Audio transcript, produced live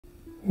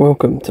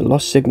Welcome to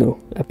Lost Signal,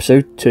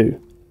 Episode 2.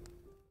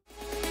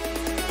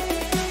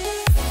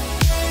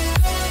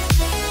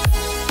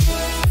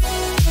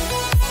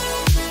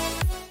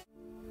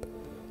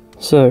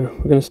 So,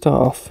 we're going to start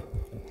off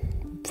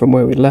from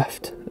where we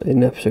left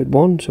in Episode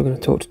 1, so we're going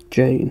to talk to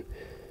Jane.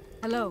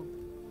 Hello.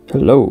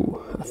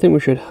 Hello. I think we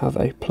should have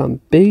a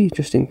plan B,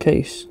 just in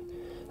case.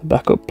 A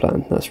backup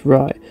plan, that's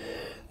right.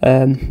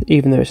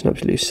 Even though it's an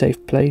absolutely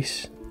safe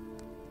place,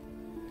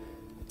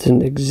 it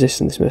doesn't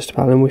exist in this Mr.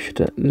 Island, we should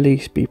at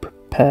least be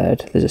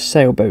prepared. There's a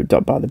sailboat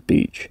docked by the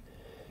beach.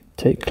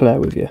 Take Claire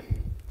with you.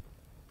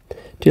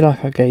 Do you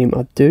like our game?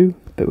 I do,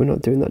 but we're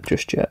not doing that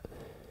just yet.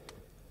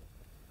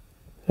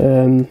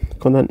 Come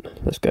on then,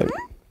 let's go.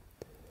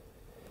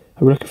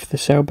 Are we looking for the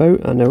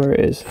sailboat? I know where it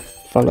is.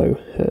 Follow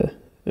her.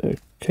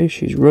 Okay,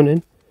 she's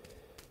running.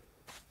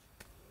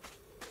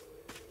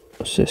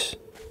 What's this?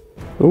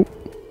 Oh.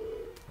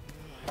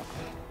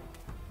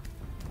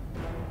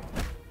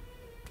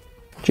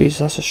 Jesus,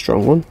 that's a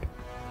strong one.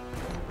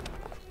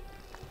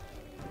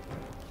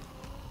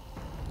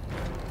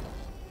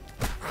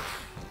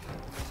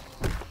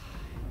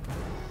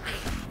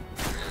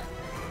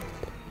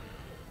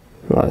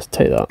 Right, let's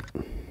take that.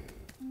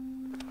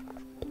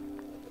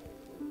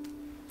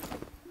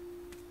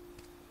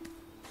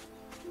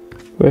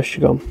 Where's she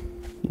gone?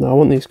 No, I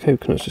want these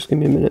coconuts, just give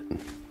me a minute.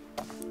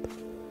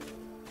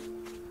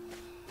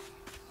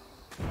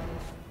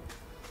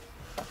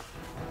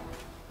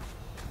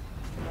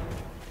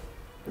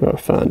 Right, I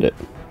found it.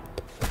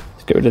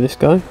 Let's get rid of this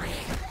guy.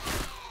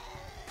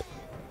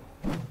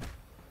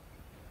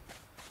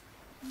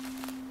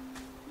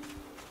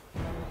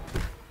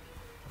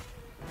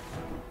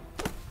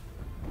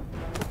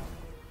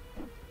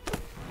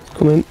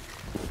 Come in.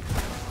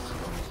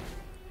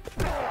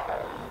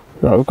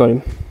 Right, we've got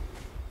him.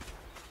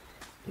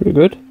 Pretty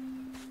good.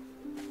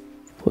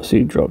 What's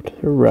he dropped?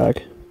 A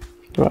rag.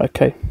 Right,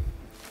 okay.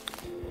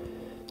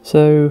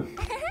 So,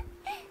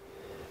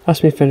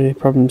 ask me if any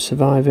problems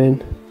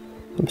surviving.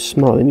 I'm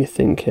smarter than you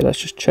think here. Let's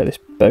just check this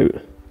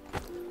boat.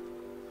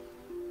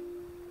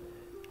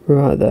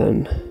 Right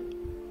then.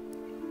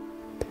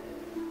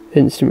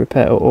 Instant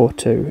repair or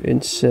auto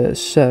insert.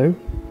 So,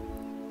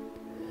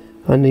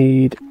 I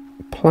need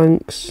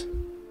planks,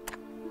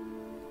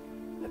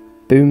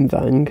 boom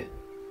vang,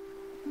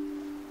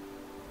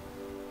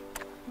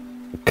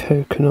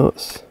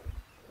 coconuts,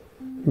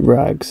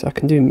 rags. I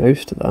can do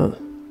most of that.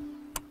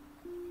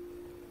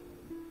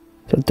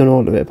 So I've done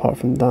all of it apart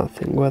from that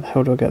thing. Where the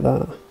hell do I get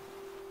that?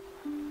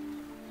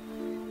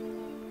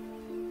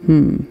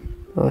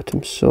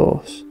 Item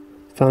source.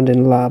 Found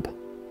in lab.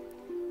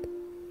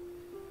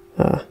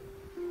 Ah.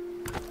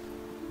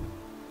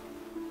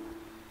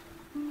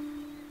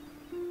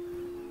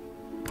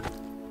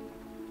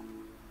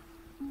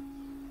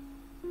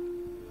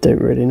 Don't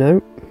really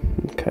know.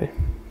 Okay.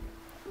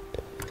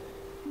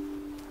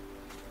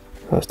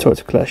 Let's talk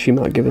to Claire, she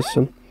might give us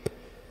some.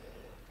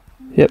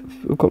 Yep,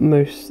 we've got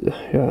most.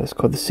 Yeah, it's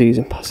called the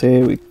season pass.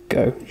 Here we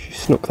go. She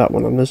snuck that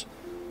one on us.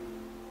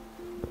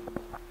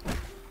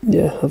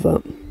 Yeah, have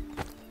that.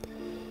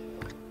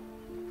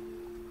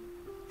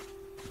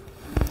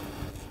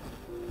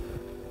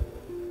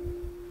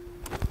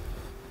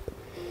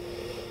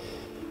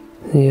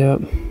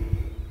 Yep.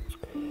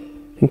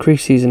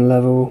 Increase season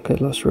level, get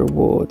lots of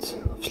rewards.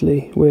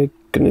 Obviously, we're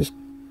going to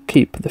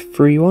keep the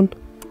free one.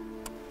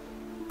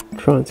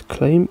 Trying to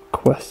claim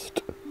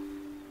quest.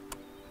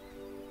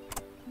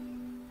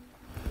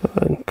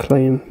 And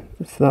claim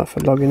for that for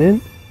logging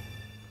in.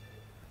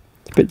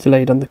 It's a bit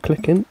delayed on the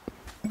clicking.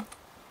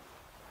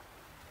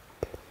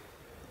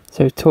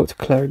 So talk to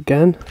Claire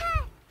again.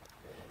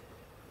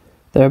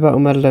 They're a battle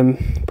medal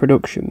and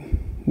production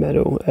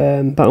medal.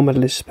 Battle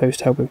medal is supposed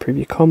to help improve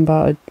your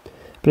combat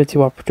ability,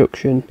 while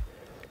production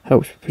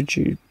helps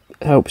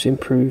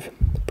improve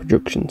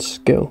production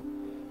skill.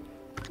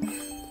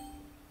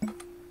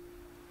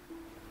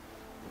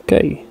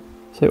 Okay,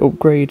 so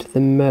upgrade the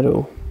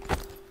medal.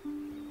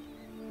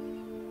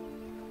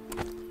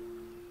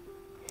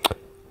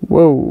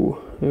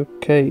 Whoa,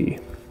 okay.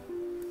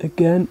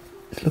 Again,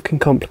 it's looking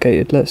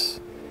complicated. Let's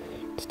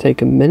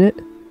take a minute.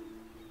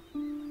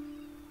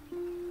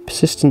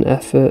 Persistent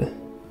effort.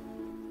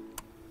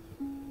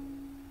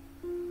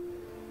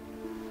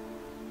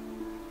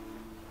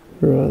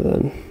 Right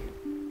then.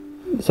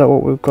 Is that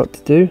what we've got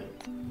to do?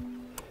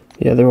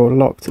 Yeah, they're all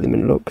locked at the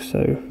minute, look,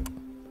 so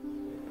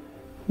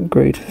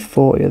upgrade for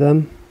 40 of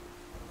them.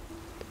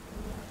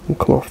 I'll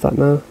come off that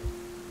now.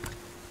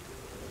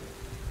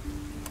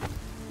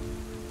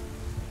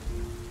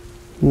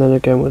 And then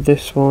again with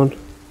this one.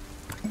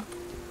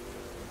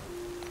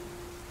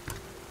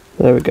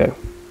 There we go.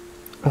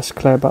 Ask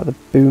Claire about the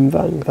boom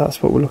vang,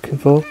 that's what we're looking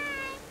for.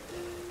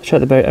 Check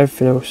the boat,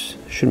 everything else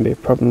shouldn't be a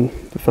problem,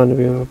 but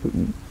finding a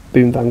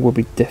boom vang will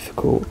be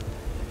difficult.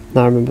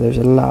 Now remember there's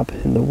a lab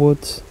in the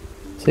woods.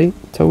 See,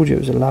 told you it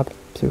was a lab.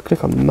 So we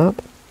click on the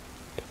map.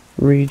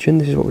 Region,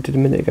 this is what we did a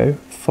minute ago.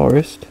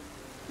 Forest.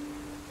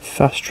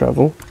 Fast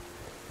travel.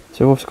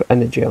 So we've also got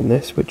energy on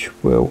this, which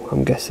will,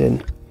 I'm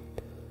guessing,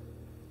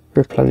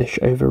 replenish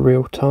over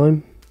real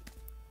time.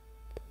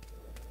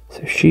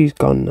 So she's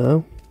gone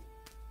now.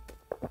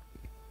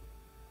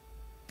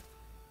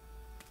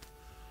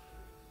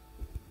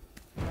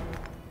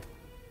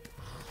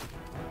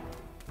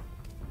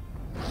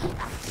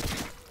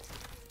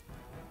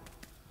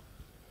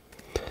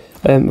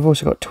 We've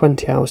also got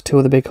 20 hours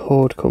till the big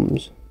horde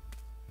comes.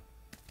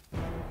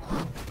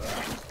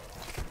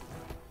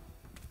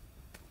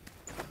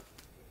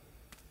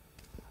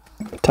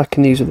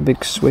 Attacking these with a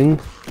big swing.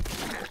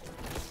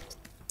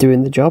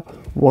 Doing the job.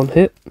 One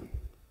hit.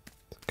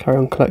 Carry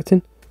on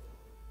collecting.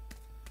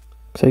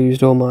 Because I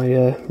used all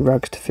my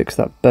rags to fix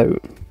that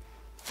boat.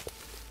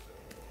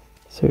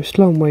 So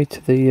still on way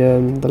to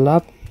the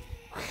lab.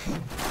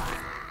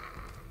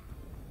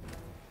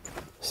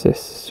 What's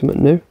this?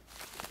 Something new?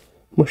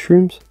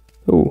 Mushrooms?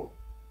 Oh,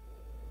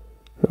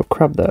 little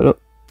crab there, look.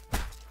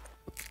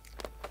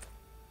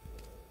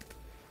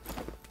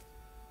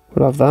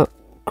 We'll have that.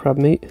 Crab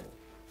meat.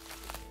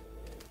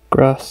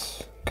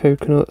 Grass.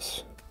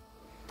 Coconuts.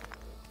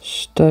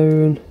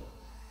 Stone.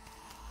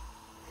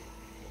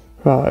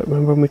 Right,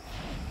 remember when we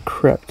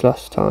crept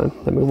last time?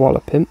 Then we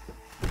wallop him.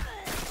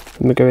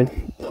 And we're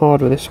going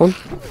hard with this one.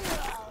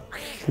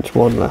 There's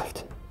one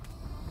left.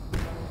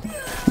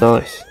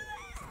 Nice.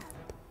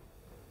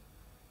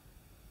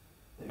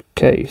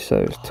 Okay,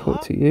 so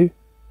talk to you.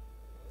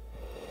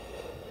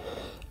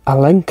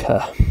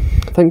 Alenka.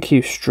 Thank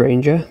you,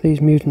 stranger. These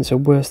mutants are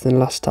worse than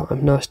last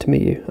time. Nice to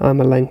meet you. I'm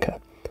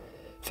Alenka.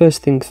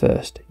 First things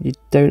first, you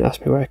don't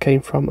ask me where I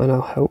came from and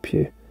I'll help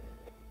you.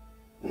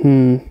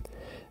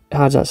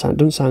 How does that sound?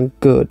 Doesn't sound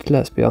good,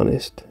 let's be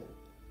honest.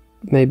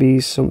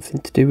 Maybe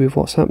something to do with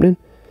what's happening.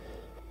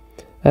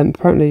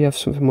 Apparently you have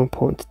something more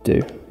important to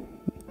do.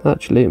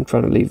 Actually, I'm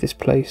trying to leave this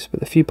place,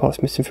 but a few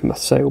parts missing from my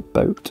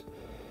sailboat.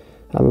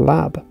 A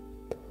lab.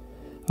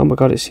 Oh my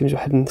god, it seems we're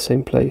heading the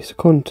same place.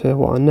 According to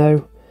what I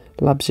know,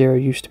 Lab Zero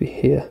used to be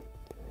here.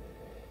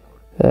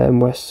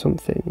 Where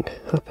something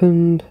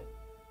happened.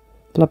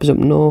 The lab is up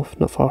north,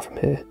 not far from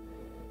here.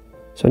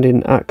 So I need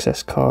an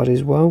access card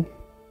as well.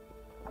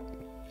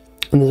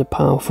 And there's a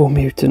powerful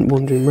mutant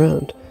wandering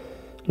around.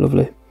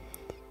 Lovely.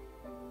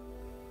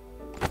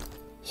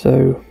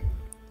 So,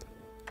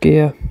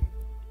 gear.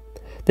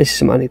 This is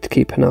something I need to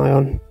keep an eye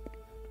on.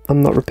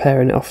 I'm not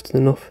repairing it often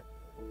enough.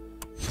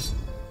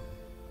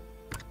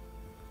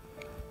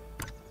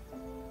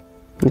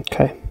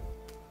 Okay.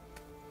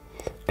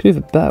 Could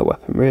have a better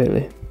weapon,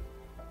 really.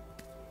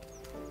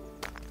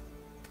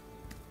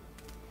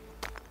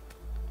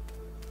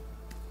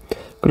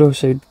 Could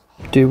also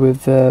do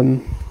with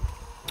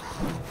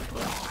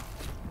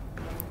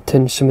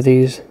turn some of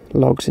these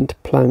logs into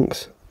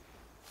planks.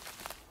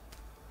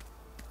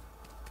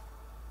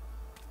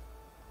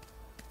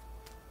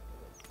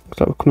 Looks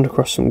like we're coming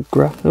across some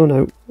grass. Oh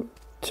no,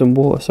 some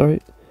water,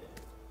 sorry.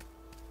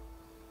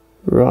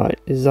 Right,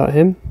 is that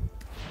him?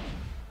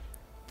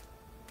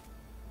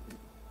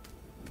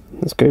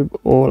 Let's go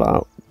all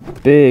out.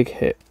 Big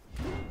hit.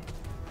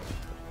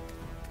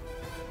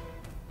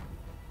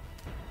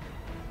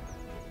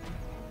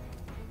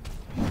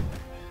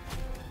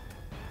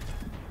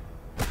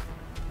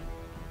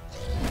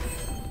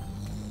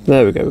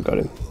 There we go, we got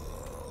him.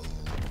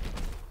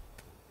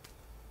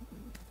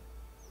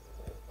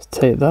 Let's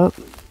take that.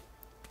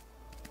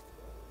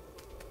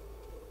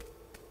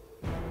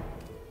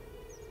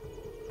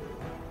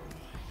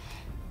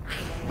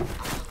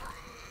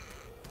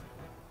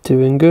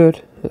 Doing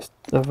good. Let's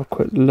have a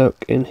quick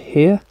look in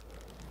here.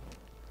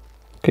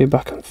 Go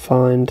back and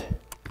find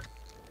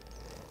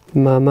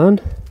my man.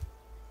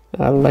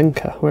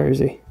 Alenka, where is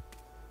he?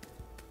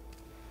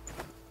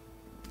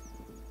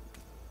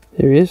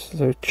 Here he is,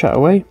 so chat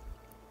away.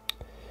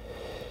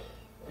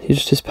 He's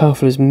just as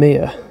powerful as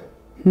Mia.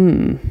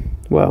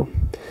 Well,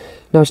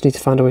 now I just need to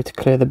find a way to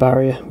clear the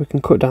barrier. We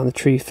can cut down the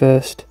tree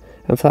first,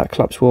 and for that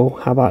collapsed wall,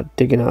 how about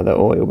digging out that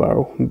oil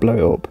barrel and blow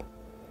it up?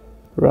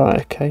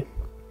 Right, okay.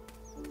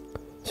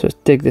 So let's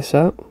dig this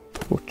out.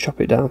 We'll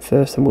chop it down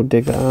first, and we'll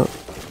dig that out.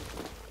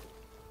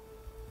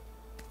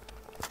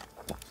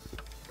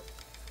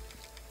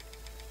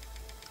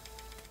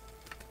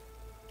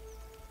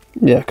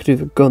 Yeah, I could do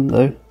the gun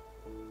though.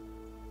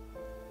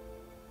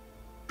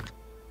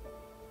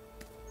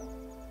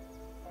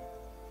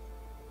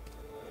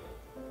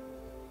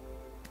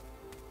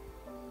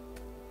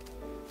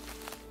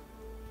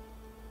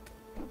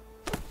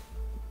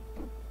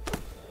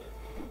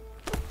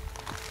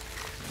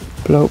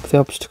 Blow up the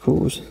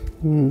obstacles.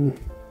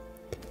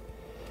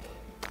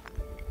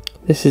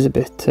 This is a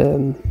bit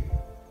I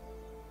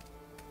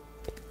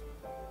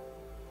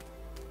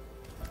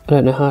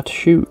don't know how to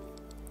shoot.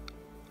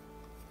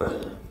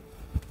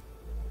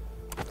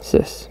 What's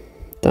this?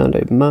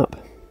 Download map.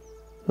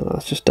 Oh,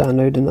 that's just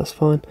downloading, that's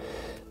fine.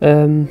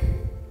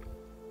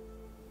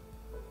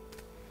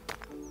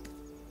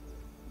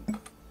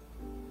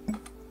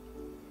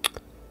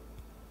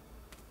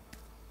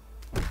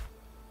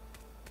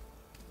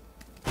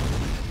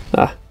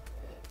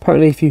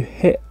 Apparently if you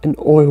hit an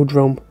oil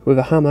drum with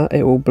a hammer,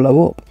 it will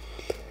blow up.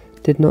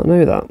 Did not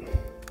know that.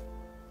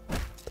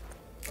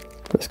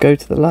 Let's go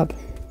to the lab.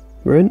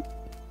 We're in.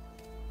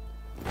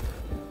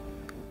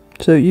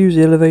 So use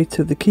the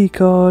elevator, the key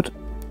card.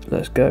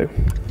 Let's go.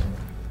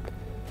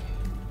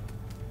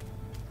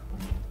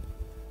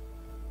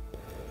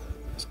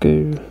 Let's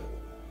go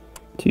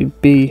to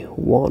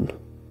B1.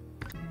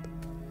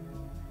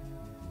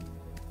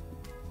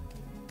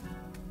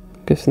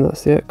 Guessing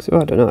that's the exit. Oh,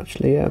 I don't know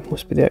actually, yeah,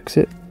 must be the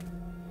exit.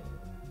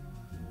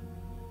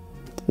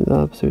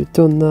 So we've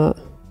done that.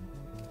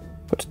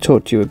 Got to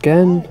talk to you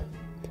again.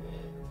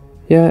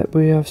 Yeah,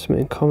 we have something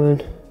in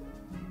common.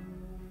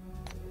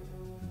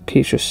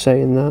 Keeps just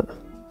saying that.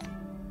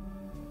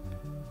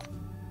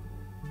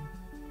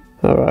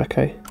 Alright,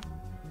 okay.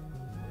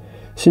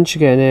 Since you're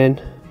getting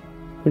in,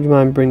 would you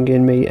mind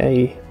bringing me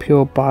a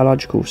pure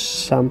biological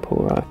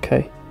sample? Right,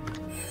 okay.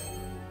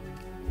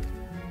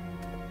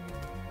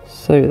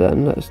 So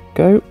then, let's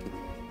go.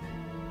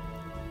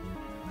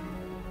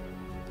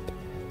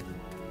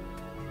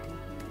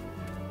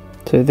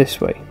 So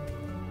this way.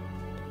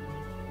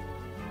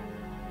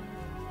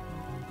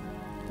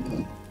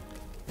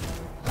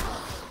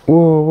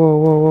 Whoa, whoa,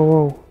 whoa, whoa,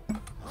 whoa.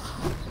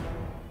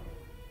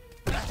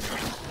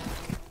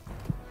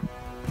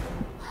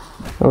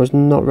 I was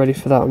not ready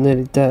for that, I'm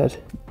nearly dead.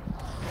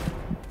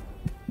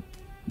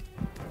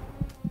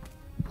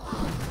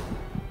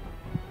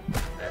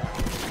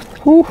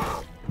 Whew.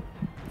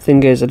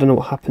 Thing is, I don't know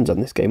what happens on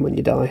this game when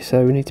you die,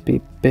 so we need to be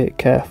a bit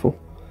careful.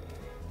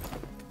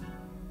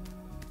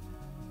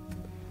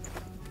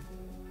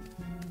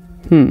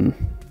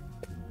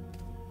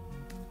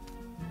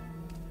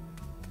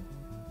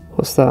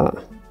 What's that?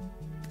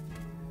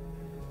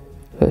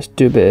 Let's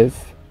do a bit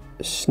of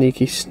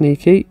sneaky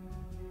sneaky.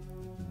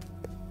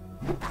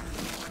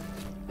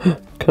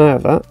 Can I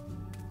have that?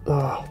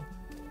 Oh,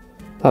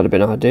 that'd have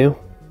been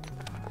ideal.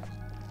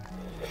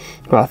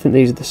 Right, I think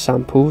these are the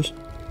samples.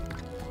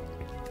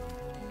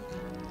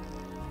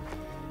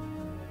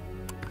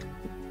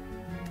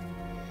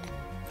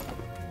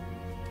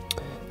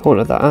 I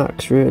wanted that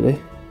axe,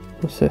 really.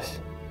 What's this?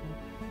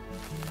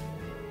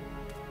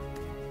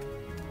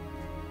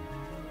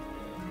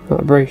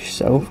 Right, brace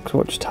yourself, because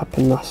what just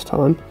happened last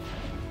time.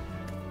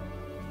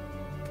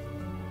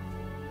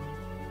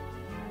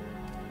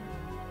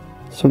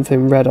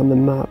 Something red on the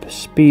map.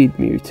 Speed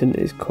mutant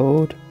is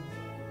called.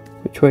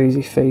 Which way is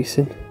he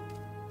facing?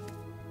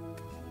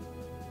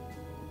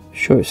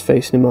 Sure, it's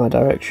facing in my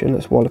direction.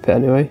 Let's wallop it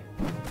anyway.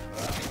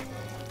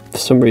 For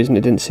some reason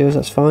it didn't see us,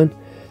 that's fine.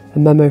 A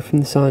memo from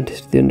the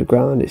scientist of the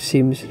underground. It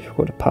seems it's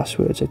got a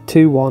password. So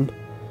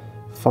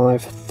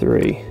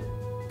 2153.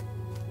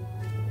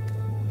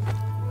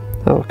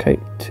 Oh, okay,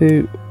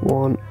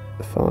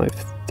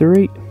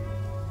 2153.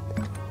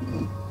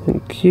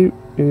 Thank you.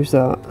 Who's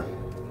that?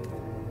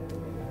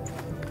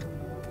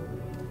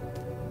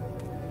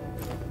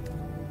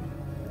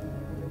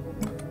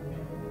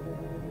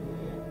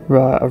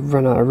 Right, I've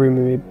run out of room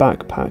in my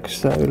backpack,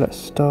 so let's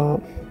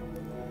start.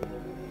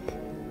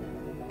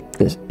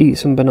 Let's eat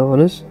some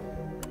bananas.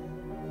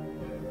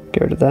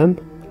 Get rid of them.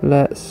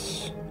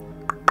 Let's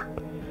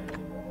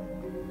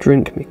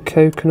drink me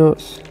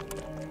coconuts.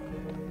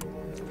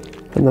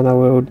 And then I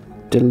will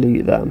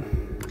delete them.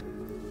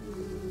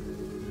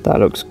 That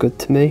looks good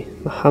to me.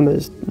 My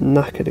hammer's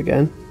knackered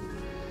again.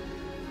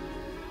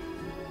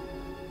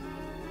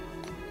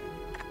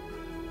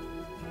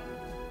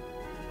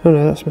 Oh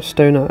no, that's my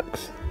stone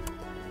axe.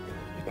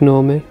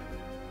 Ignore me.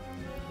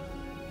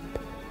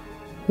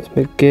 That's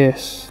my gear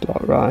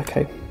slot, right,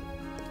 okay.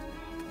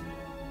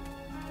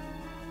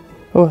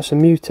 Oh, that's a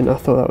mutant. I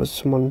thought that was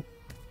someone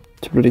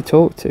to really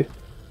talk to.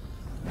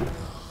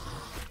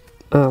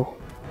 Ow.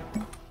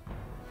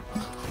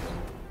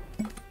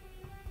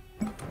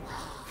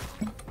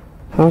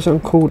 How's it on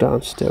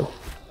cooldown still?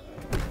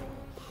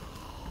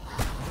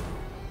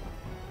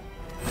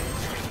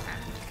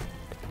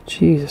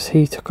 Jesus,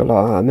 he took a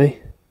lot out of me.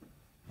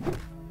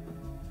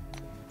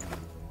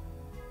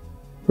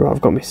 Right,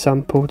 I've got my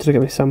sample. Did I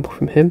get my sample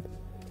from him?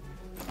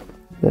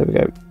 There we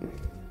go.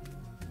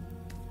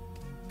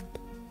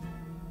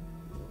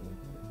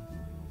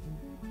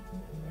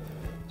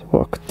 So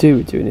what I could do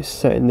with doing is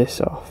setting this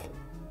off.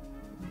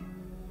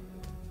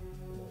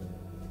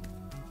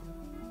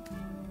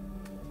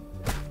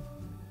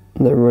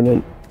 And then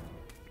running.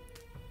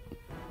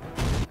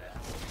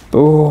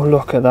 Oh,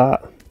 look at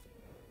that.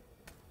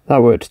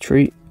 That worked a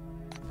treat.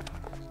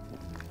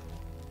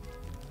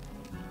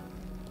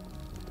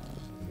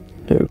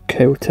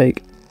 Okay, we'll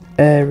take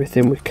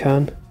everything we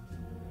can.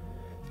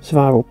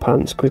 Survival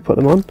pants, can we put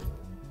them on?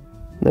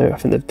 No, I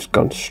think they've just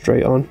gone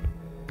straight on.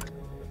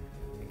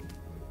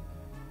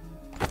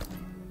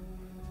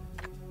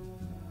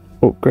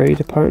 Upgrade,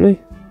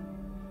 apparently.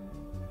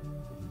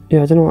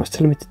 Yeah, I don't know why it's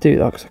telling me to do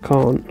that, because I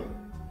can't.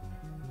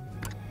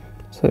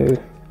 So,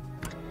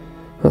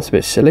 that's a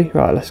bit silly.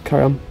 Right, let's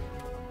carry on.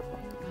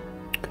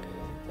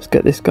 Let's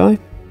get this guy.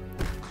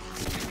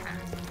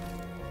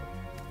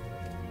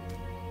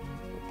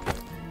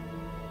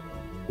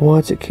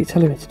 Why does it keep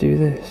telling me to do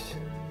this?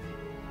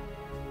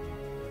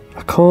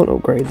 I can't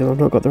upgrade them, I've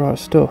not got the right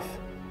stuff.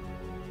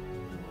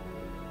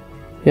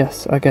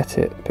 Yes, I get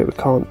it, but we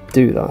can't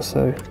do that,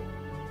 so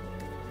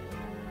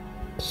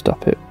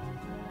stop it.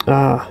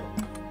 Ah,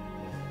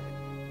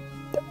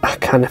 I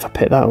can if I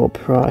pick that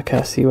up. Right, okay,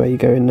 I see where you're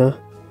going now.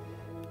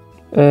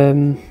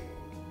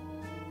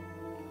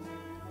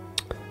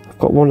 I've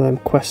got one of them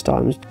quest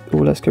items. Oh,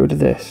 let's get rid of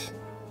this.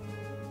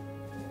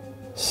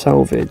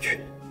 Salvage.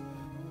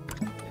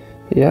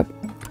 Yep.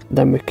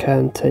 Then we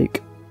can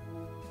take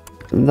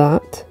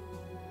that,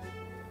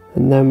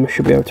 and then we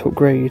should be able to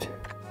upgrade.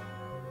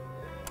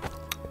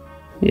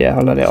 Yeah,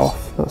 I'll let it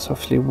off. That's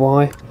obviously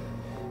why.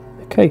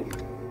 Okay,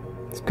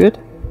 it's good.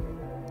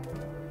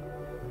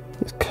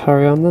 Let's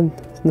carry on then.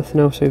 There's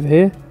nothing else over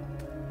here.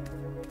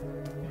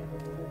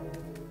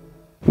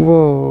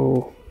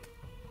 Whoa.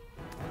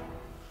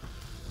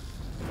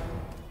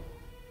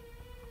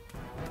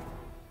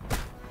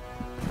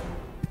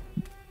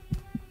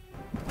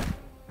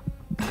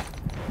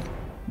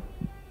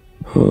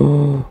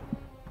 Oh,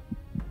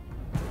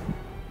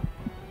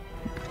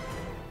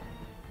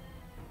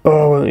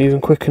 I wasn't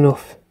even quick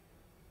enough.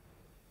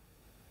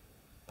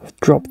 I've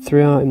dropped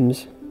 3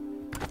 items.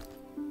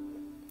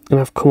 And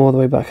I've come all the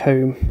way back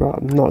home. Right,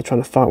 I'm not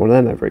trying to fight one of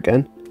them ever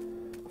again.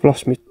 I've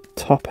lost my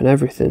top and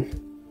everything.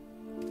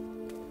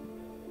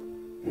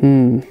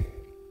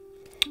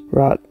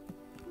 Right.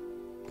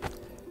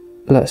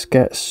 Let's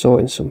get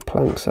sorting some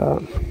planks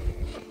out.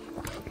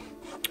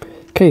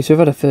 Okay, so we've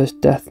had a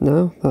first death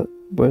now. That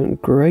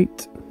weren't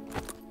great.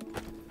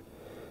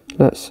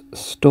 Let's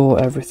store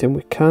everything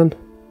we can.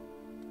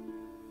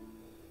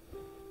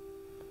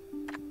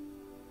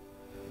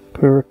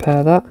 Can we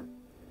repair that?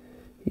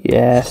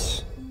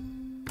 Yes.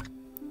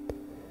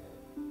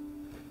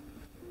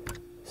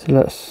 So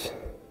let's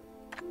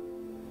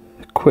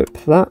equip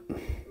that.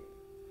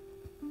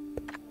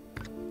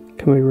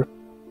 Can we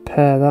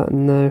repair that?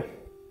 No.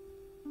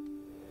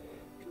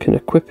 You can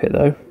equip it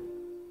though.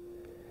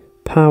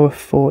 Power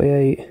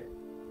 48.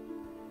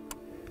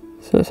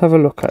 So let's have a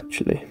look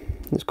actually.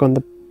 Let's go on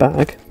the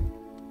bag.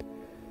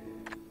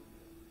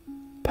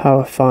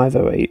 Power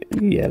 508.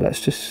 Yeah, let's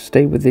just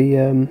stay with the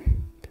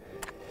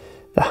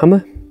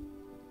hammer.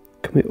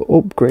 Can we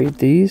upgrade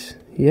these?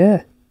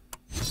 Yeah.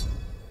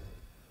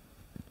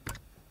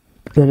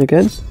 And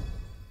again.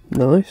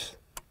 Nice.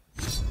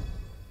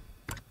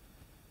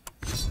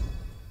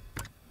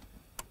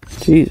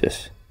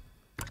 Jesus.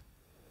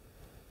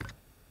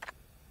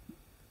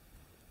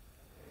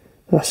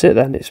 That's it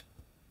then, it's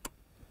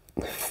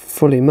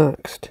fully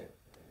maxed.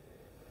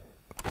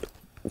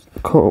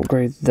 Can't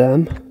upgrade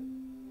them.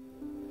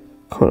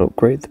 Can't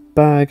upgrade the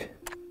bag.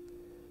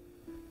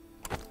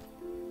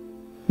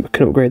 We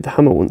can upgrade the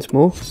hammer once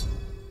more.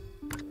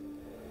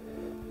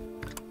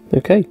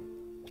 Okay,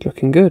 it's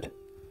looking good.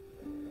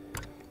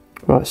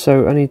 Right,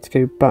 so I need to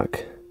go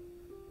back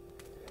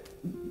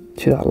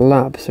to that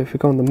lab. So if we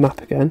go on the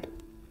map again,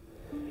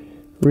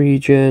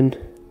 region,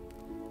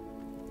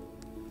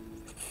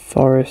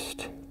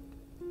 forest,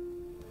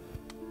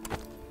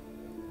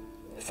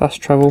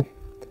 fast travel.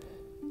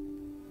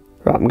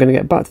 Right, I'm going to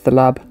get back to the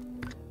lab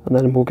and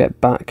then we'll get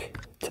back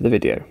to the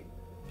video.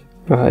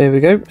 Right, here we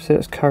go. So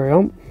let's carry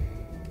on.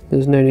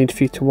 There's no need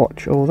for you to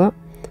watch all that.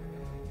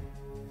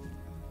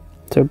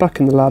 So back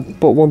in the lab,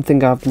 but one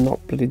thing I've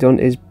not bloody done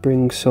is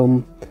bring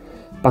some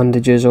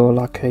bandages or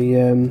like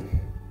a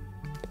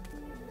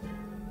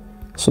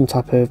some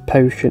type of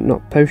potion,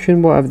 not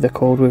potion, whatever they're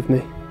called with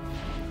me.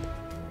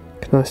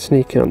 Can I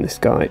sneak in on this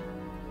guy?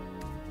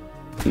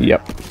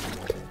 Yep.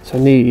 So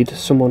I need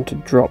someone to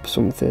drop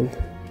something.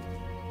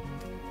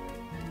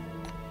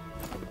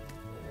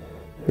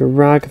 A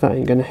rag, that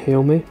ain't gonna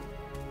heal me.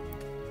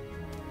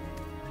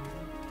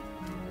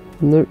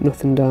 Nope,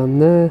 nothing down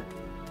there.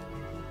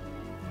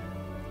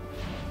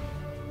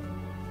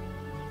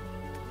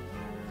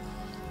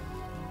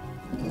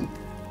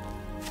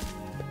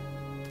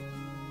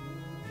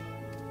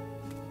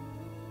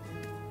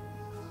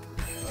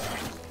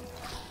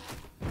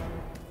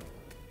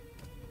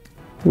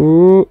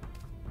 Ooh.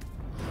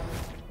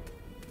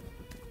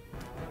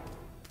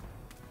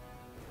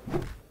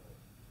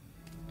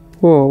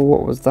 Whoa,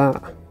 what was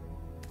that?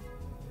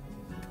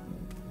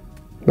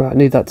 Right, I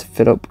need that to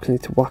fill up because I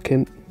need to whack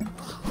him.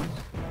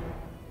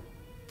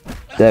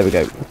 There we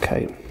go,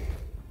 okay.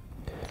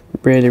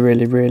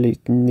 Really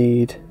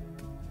need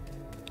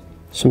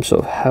some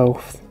sort of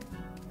health.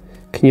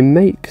 Can you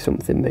make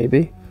something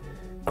maybe?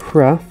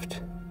 Craft.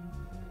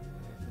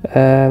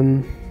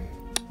 Under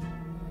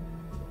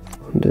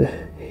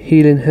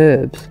healing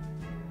herbs.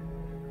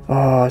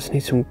 Oh, I just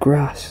need some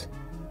grass.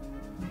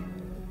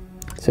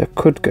 So I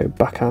could go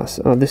back out.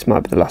 Oh, this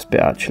might be the last bit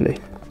actually.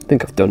 I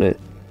think I've done it.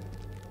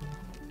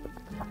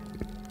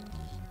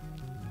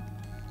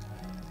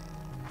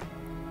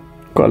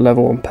 Got a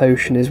level 1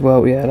 potion as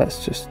well. Yeah,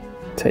 let's just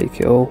take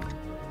it all.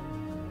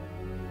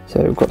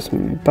 So we've got some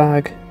in the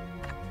bag.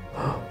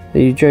 Are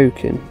you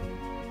joking?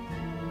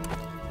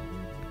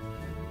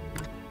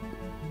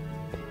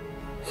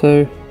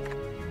 So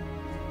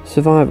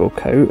survival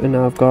coat, and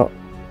now I've got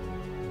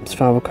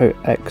survival coat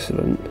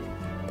excellent.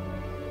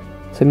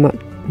 So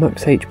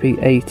max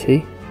HP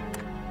 80.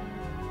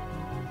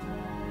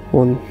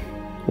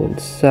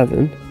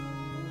 117.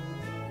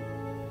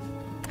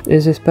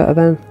 Is this better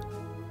then?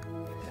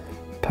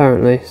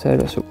 apparently, so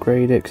let's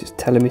upgrade it because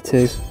it's telling me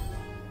to.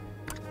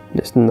 And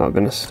it's not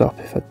going to stop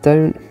if I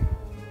don't.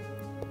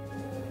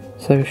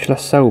 So shall I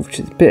salvage?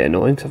 It's a bit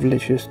annoying because I've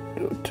literally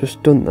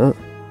just done that.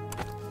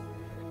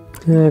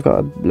 Yeah, I got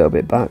a little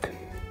bit back.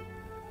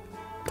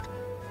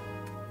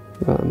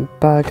 Right,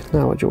 bag.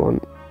 Now what do you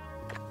want?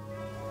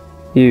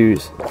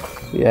 Use.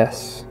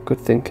 Yes, good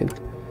thinking.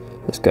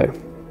 Let's go.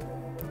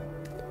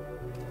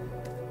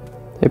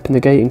 Open the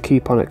gate and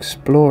keep on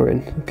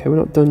exploring. Okay, we're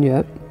not done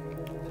yet.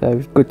 So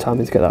good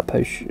timing to get that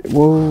potion.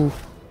 Whoa.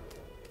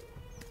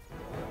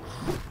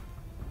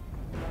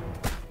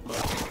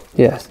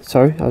 Yeah,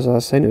 sorry, as I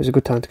was saying, it was a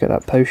good time to get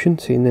that potion,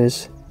 seeing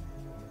as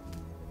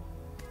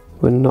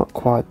we're not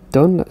quite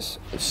done. Let's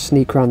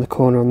sneak around the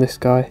corner on this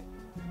guy.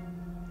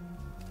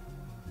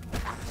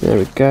 There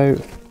we go.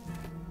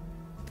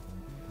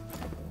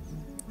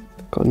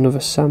 Got another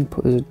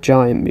sample. There's a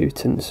giant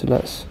mutant, so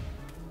let's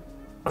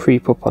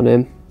creep up on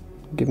him.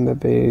 Give him a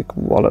big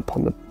wallop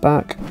on the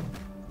back.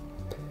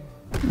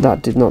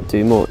 That did not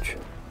do much.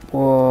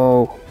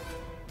 Whoa.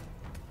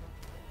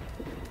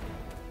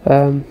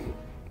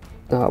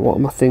 What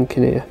am I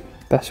thinking here?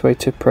 Best way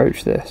to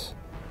approach this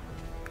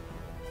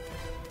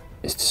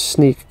is to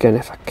sneak again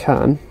if I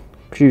can.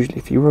 Because usually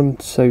if you run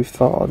so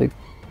far, they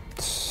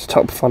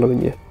stop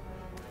following you.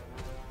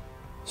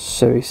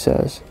 So he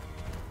says.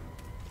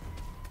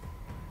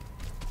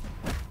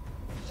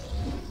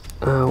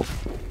 Ow.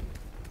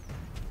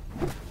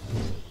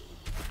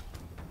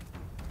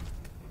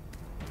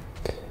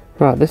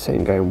 Right, this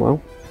ain't going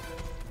well.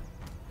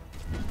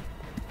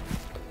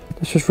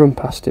 Let's just run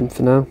past him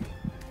for now.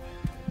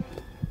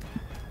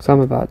 Because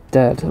I'm about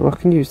dead. Oh, I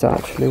can use that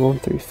actually, 1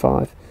 through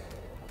 5.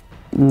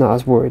 Not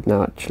as worried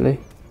now actually.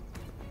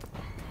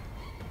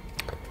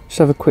 Just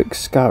have a quick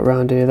scout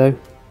around here though.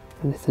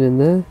 Anything in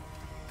there?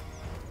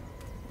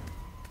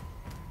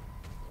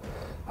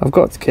 I've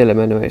got to kill him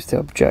anyway, it's the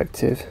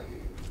objective.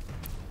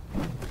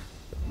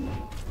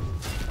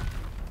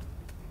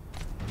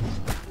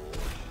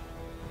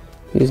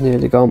 He's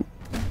nearly gone.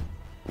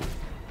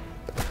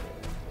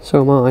 So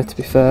am I, to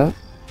be fair.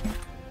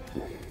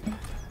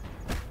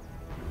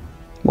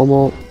 One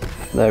more.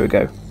 There we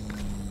go.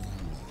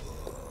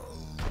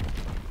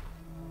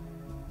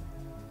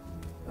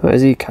 Right,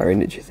 is he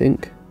carrying it, do you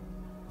think?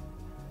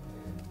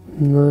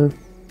 No.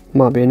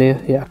 Might be in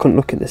here. Yeah, I couldn't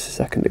look at this a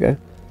second ago.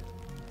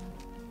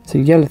 So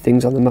yellow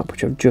things on the map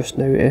which I've just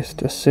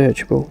noticed are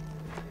searchable.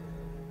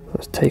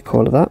 Let's take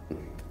all of that.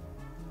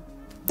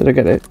 Did I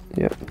get it?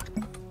 Yep.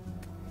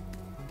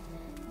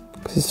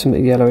 Because there's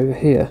something yellow over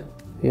here.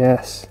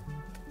 Yes.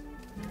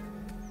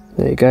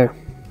 There you go.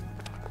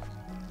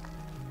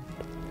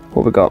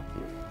 What we got?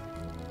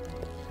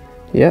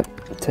 Yep,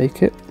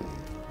 take it.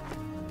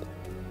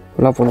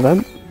 We'll have one of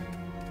them.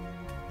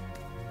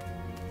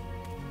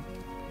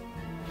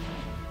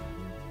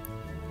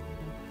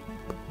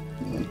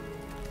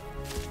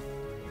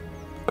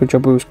 Good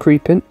job we was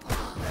creeping.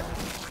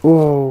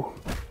 Whoa.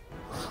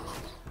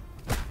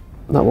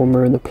 That one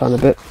ruined the plan a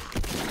bit.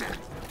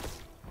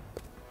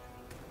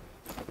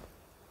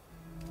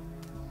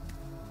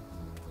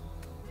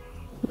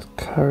 Let's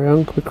carry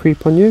on. Can we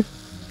creep on you?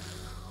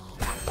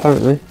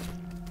 Apparently.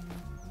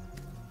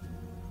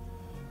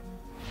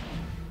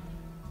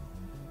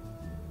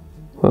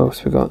 What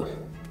else we got?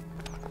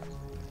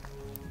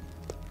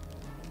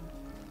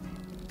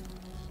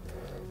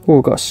 Oh,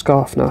 we've got a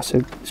scarf now, so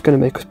it's going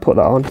to make us put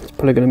that on. It's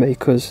probably going to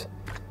make us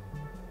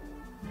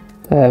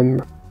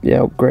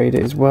yeah, upgrade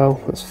it as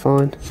well. That's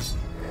fine.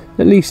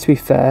 At least to be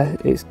fair,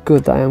 it's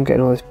good that I am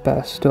getting all this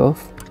better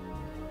stuff.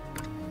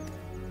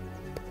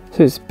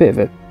 So it's a bit of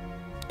a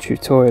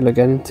tutorial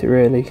again, isn't it,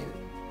 really?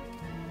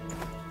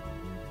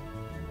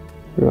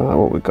 Right,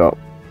 what we got?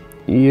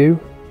 You.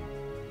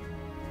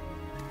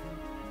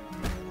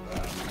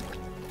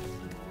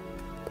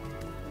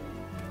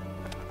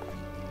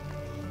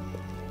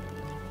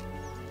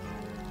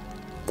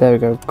 There we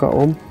go, got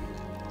one.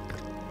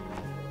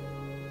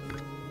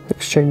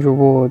 Exchange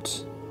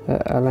rewards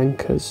at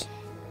Alenka's.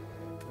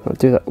 I'll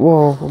do that.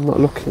 Whoa, I'm not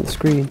looking at the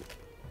screen.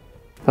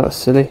 That was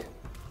silly.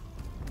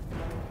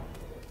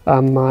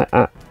 And my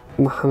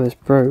hammer's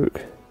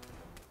broke.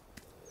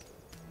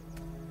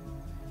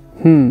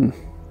 Can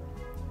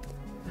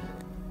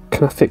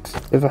I fix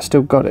it if I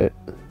still got it?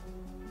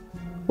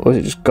 Or is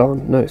it just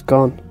gone? No, it's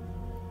gone.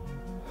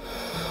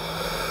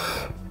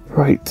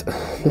 Right,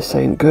 this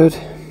ain't good.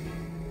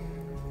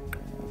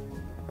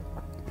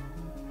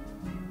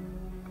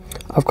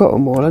 I've got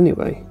them all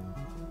anyway.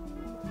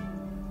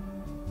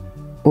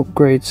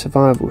 Upgrade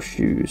survival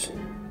shoes.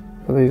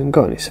 Have I even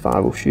got any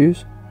survival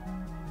shoes?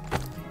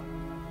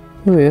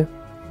 Oh yeah.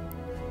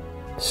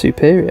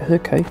 Superior,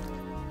 okay.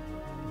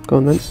 Go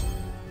on then.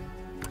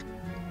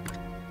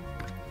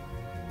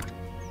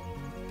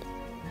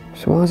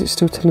 So why is it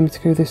still telling me to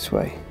go this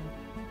way?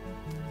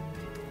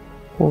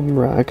 One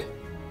rag.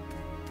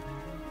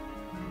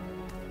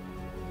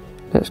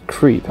 Let's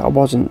creep. I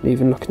wasn't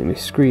even looking at my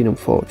screen,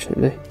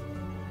 unfortunately.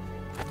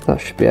 That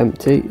should be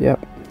empty,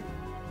 yep.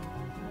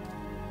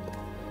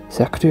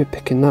 See, I could do with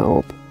picking that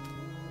up.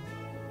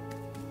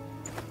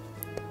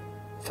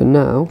 For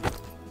now,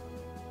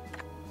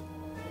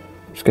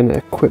 I'm just going to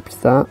equip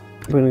that.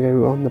 We're going to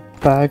go on the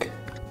bag.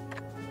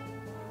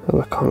 Oh,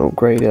 I can't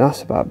upgrade it,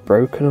 that's about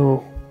broken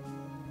all.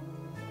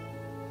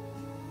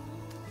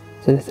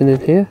 Is there anything in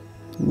here?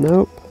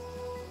 Nope.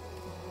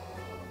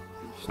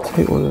 Just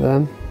take one of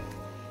them.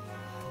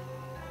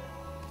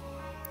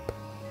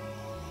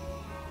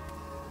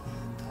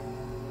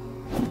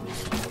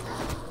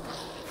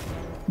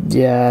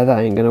 Yeah, that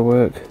ain't gonna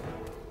work.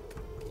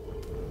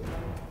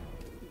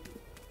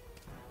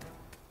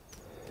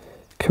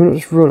 Can we not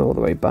just run all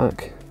the way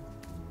back?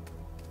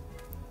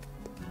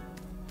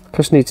 I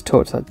just need to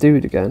talk to that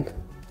dude again.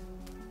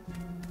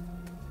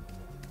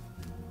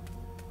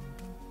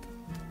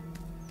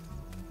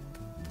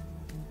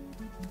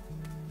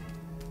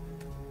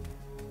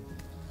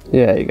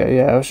 Yeah, there you go.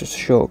 Yeah, that was just a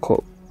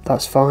shortcut.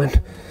 That's fine.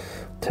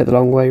 Take the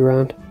long way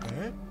round.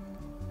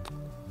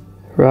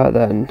 Right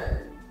then.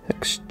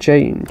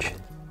 Exchange.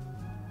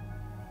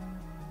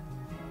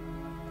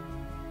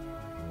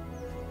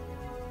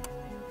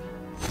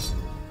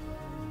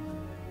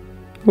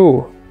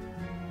 Oh.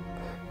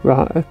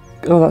 Right.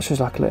 Oh, that's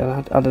just like a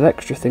little added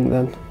extra thing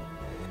then.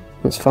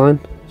 That's fine.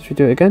 Should we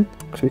do it again?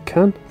 Because we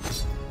can.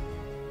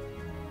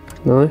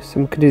 Nice.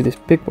 And we can do this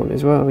big one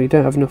as well. You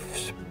don't have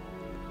enough.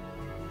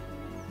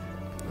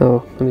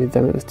 Oh, I need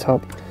them at the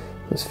top.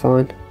 That's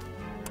fine.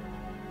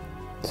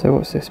 So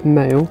what's this?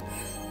 Mail.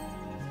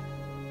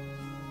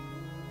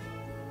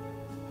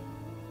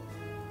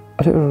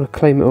 I don't want to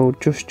claim it all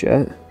just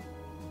yet,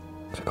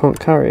 because I can't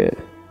carry it.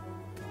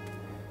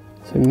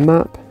 So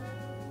map.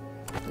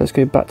 Let's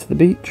go back to the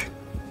beach,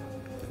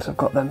 because I've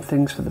got them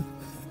things for the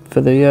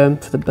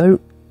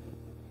boat.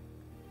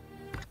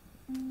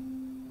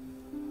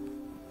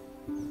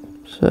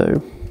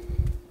 So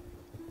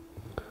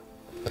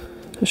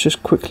let's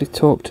just quickly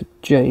talk to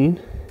Jane.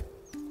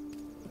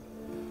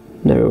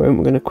 No, we won't.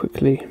 We're going to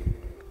quickly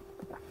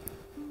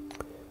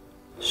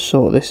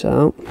sort this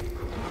out.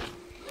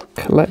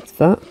 Collect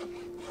that.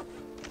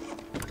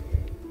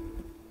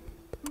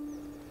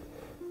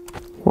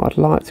 What I'd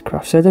like to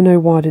craft. So I don't know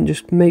why I didn't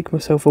just make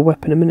myself a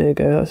weapon a minute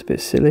ago. That's a bit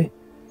silly.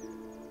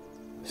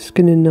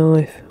 Skinning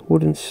knife,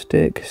 wooden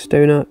stick,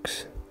 stone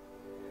axe,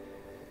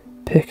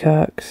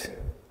 pickaxe.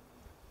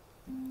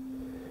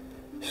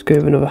 Just go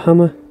with another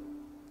hammer.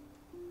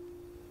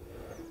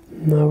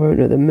 No, I won't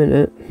at the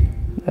minute.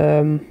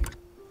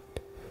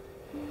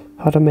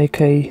 How to make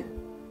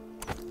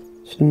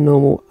just a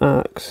normal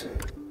axe?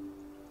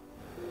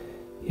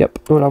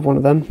 Yep, we'll have one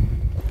of them.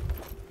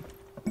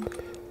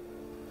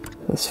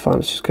 That's fine.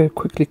 Let's just go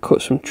quickly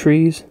cut some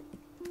trees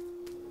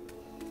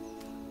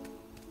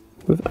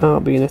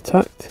without being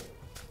attacked.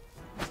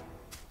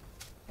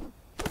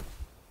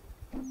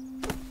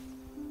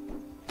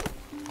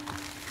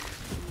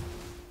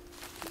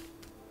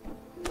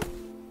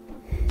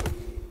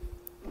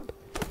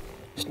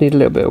 Just need a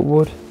little bit of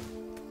wood.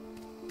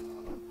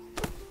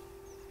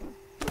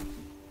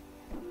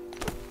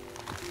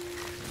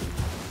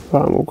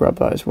 Right, and we'll grab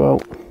that as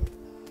well.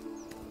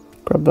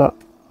 Grab that.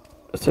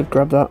 I said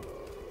grab that.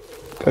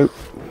 Go.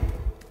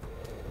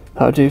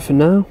 That'll do for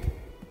now.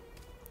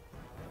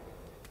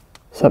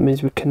 So that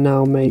means we can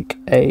now make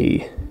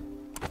a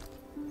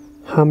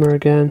hammer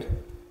again.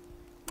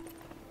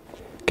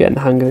 Getting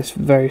the hang of this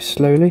very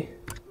slowly.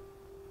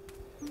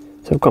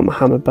 So I've got my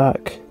hammer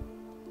back.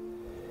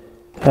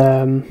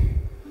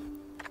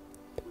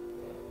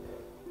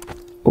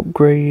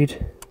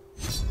 Upgrade.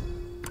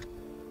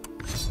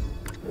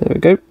 There we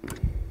go.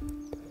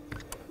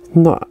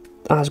 Not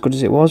as good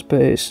as it was,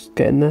 but it's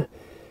getting there.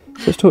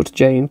 So let's talk to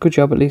Jane. Good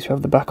job, at least we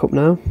have the backup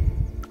now.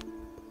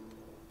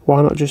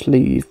 Why not just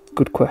leave?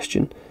 Good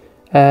question.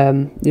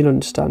 You'll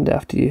understand it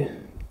after you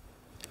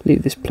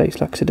leave this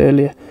place, like I said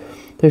earlier.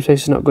 This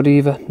place is not good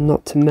either,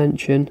 not to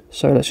mention.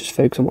 So let's just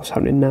focus on what's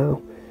happening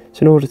now.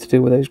 So in order to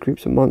deal with those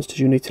groups of monsters,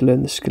 you need to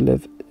learn the skill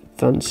of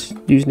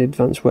using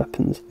advanced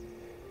weapons.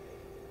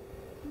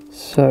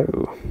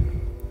 So,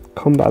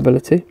 combat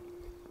ability.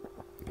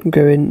 I'm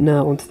going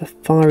now onto the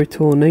fiery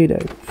tornado.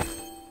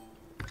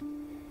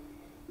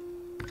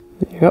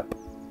 Yep.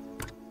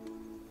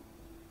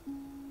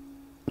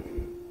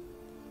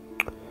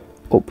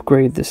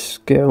 Upgrade the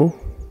skill.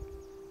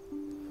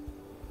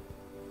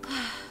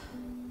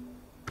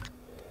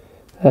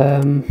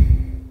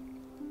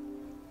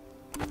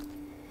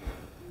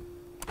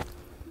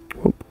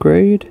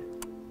 Upgrade.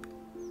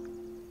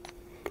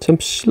 So I'm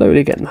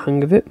slowly getting the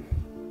hang of it.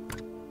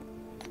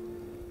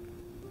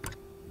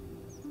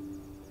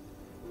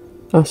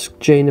 Ask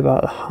Jane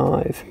about the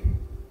hive.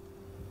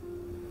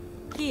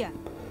 Here.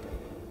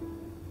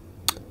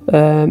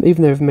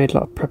 Even though we've made a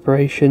lot of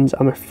preparations,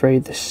 I'm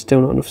afraid there's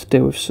still not enough to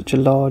deal with such a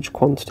large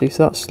quantity.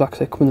 So that's, like I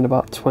say, coming in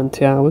about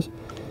 20 hours.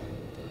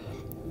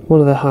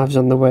 One of the hives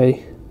on the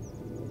way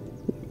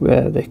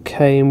where they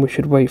came. We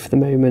should wait for the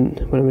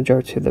moment when a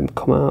majority of them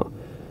come out.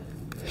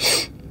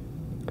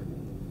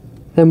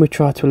 Then we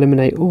try to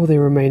eliminate all the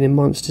remaining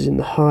monsters in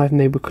the hive.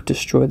 Maybe we could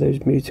destroy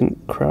those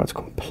mutant crowds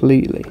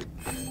completely.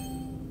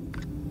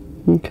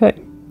 Okay.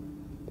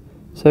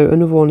 So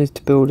another one is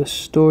to build a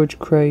storage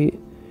crate.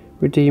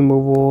 redeem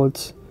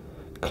rewards,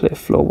 clear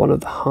floor 1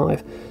 of the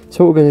hive.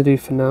 So what we're going to do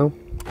for now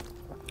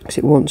is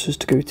it wants us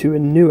to go to a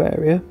new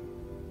area.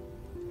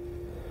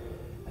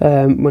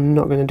 We're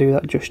not going to do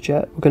that just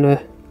yet. We're going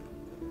to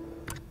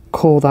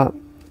call that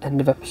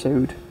end of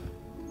episode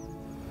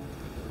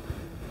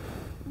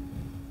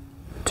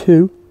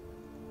 2,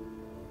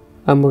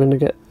 and we're going to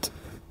get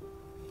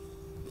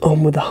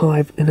on with the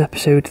hive in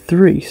episode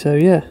 3. So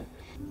yeah,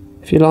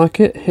 if you like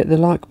it, hit the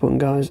like button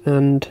guys,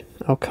 and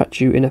I'll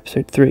catch you in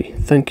episode 3.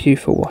 Thank you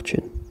for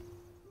watching.